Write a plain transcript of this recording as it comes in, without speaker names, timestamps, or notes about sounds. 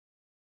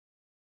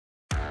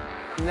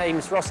My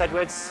name's Ross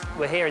Edwards.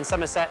 We're here in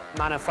Somerset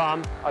Manor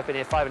Farm. I've been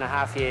here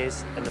 5.5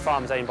 years, and the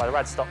farm's owned by the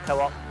Radstock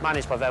Co-op,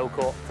 managed by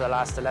Velcourt for the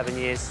last 11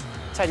 years.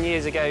 10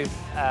 years ago,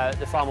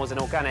 the farm was an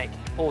organic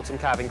autumn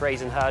calving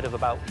grazing herd of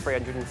about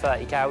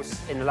 330 cows.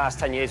 In the last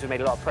 10 years, we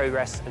made a lot of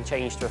progress and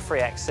changed to a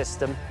 3X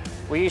system.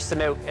 We used to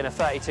milk in a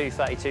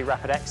 32-32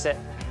 rapid exit,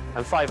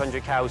 and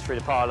 500 cows through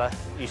the parlour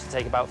used to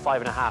take about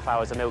 5.5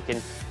 hours of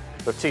milking,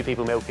 with 2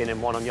 people milking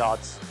and 1 on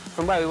yards.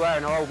 From where we were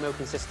in our old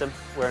milking system,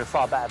 we're in a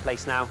far better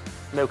place now.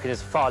 Milking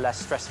is a far less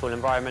stressful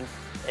environment.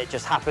 It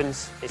just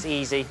happens, it's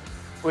easy.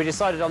 We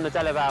decided on the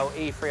DeLaval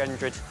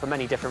E300 for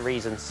many different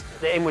reasons.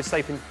 The inward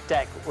sloping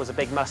deck was a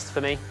big must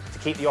for me to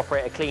keep the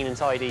operator clean and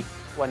tidy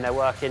when they're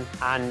working,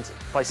 and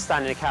by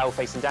standing a cow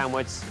facing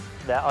downwards,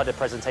 their udder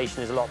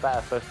presentation is a lot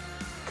better for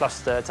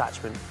cluster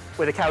attachment.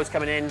 With the cows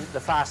coming in, the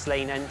fast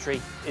lane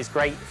entry is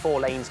great.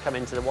 4 lanes come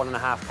into the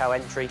 1.5 cow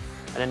entry,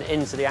 and then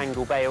into the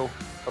angle bale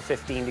of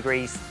 15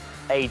 degrees.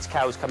 Aids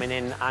cows coming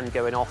in and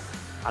going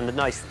off, and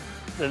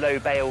the low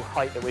bale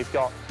height that we've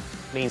got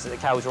means that the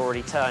cows are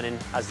already turning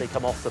as they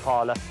come off the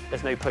parlour.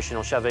 There's no pushing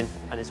or shoving,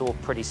 and it's all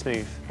pretty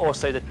smooth.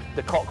 Also,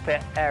 the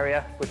cockpit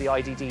area with the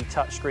IDD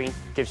touchscreen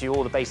gives you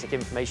all the basic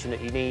information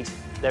that you need.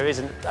 There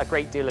isn't a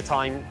great deal of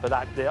time, but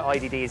the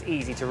IDD is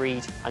easy to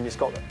read, and it's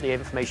got the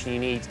information you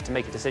need to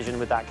make a decision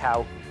with that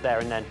cow there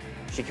and then.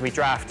 She can be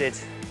drafted,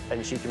 and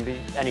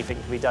anything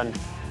can be done,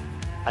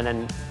 and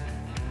then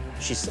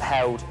she's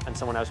held and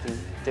someone else can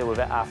deal with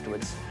it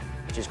afterwards,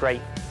 which is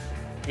great.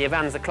 The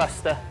Evanza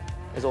cluster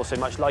is also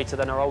much lighter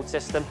than our old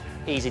system,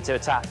 easy to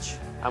attach,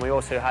 and we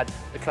also had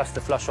the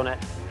cluster flush on it,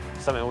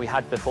 something we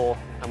had before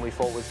and we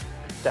thought was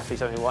definitely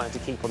something we wanted to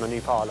keep on the new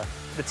parlour.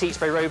 The Teat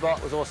spray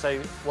robot was also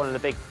one of the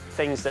big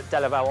things that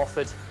DeLaval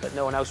offered that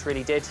no one else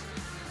really did.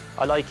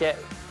 I like it.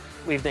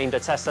 We've named her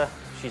Tessa.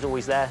 She's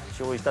always there,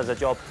 she always does her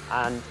job,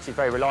 and she's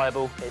very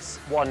reliable. It's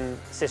one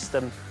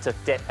system to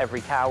dip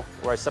every cow,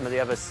 whereas some of the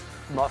other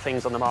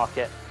things on the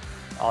market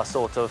are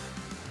sort of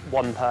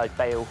one per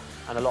bale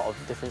and a lot of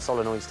different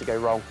solenoids to go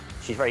wrong.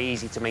 She's very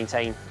easy to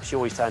maintain. She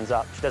always turns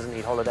up. She doesn't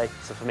need holiday.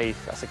 So for me,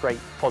 that's a great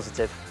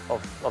positive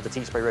of the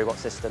Teat spray robot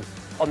system.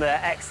 On the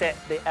exit,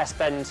 the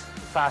S-bend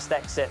fast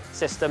exit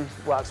system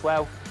works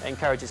well. It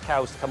encourages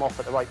cows to come off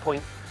at the right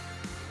point,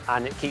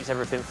 and it keeps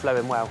everything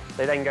flowing well.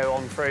 They then go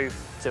on through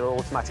to an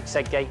automatic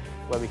seg gate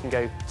where we can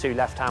go 2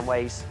 left-hand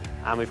ways,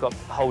 and we've got a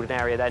holding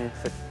area then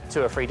for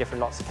 2 or 3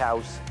 different lots of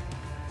cows,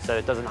 so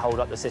it doesn't hold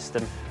up the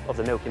system of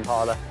the milking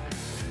parlour,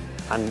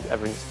 and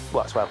everything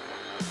works well.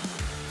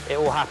 It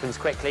all happens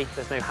quickly,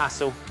 there's no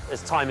hassle,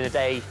 there's time in the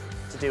day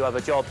to do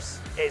other jobs.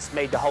 It's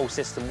made the whole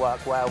system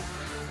work well.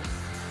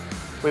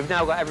 We've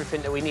now got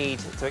everything that we need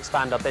to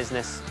expand our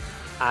business,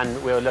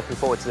 and we're looking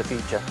forward to the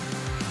future.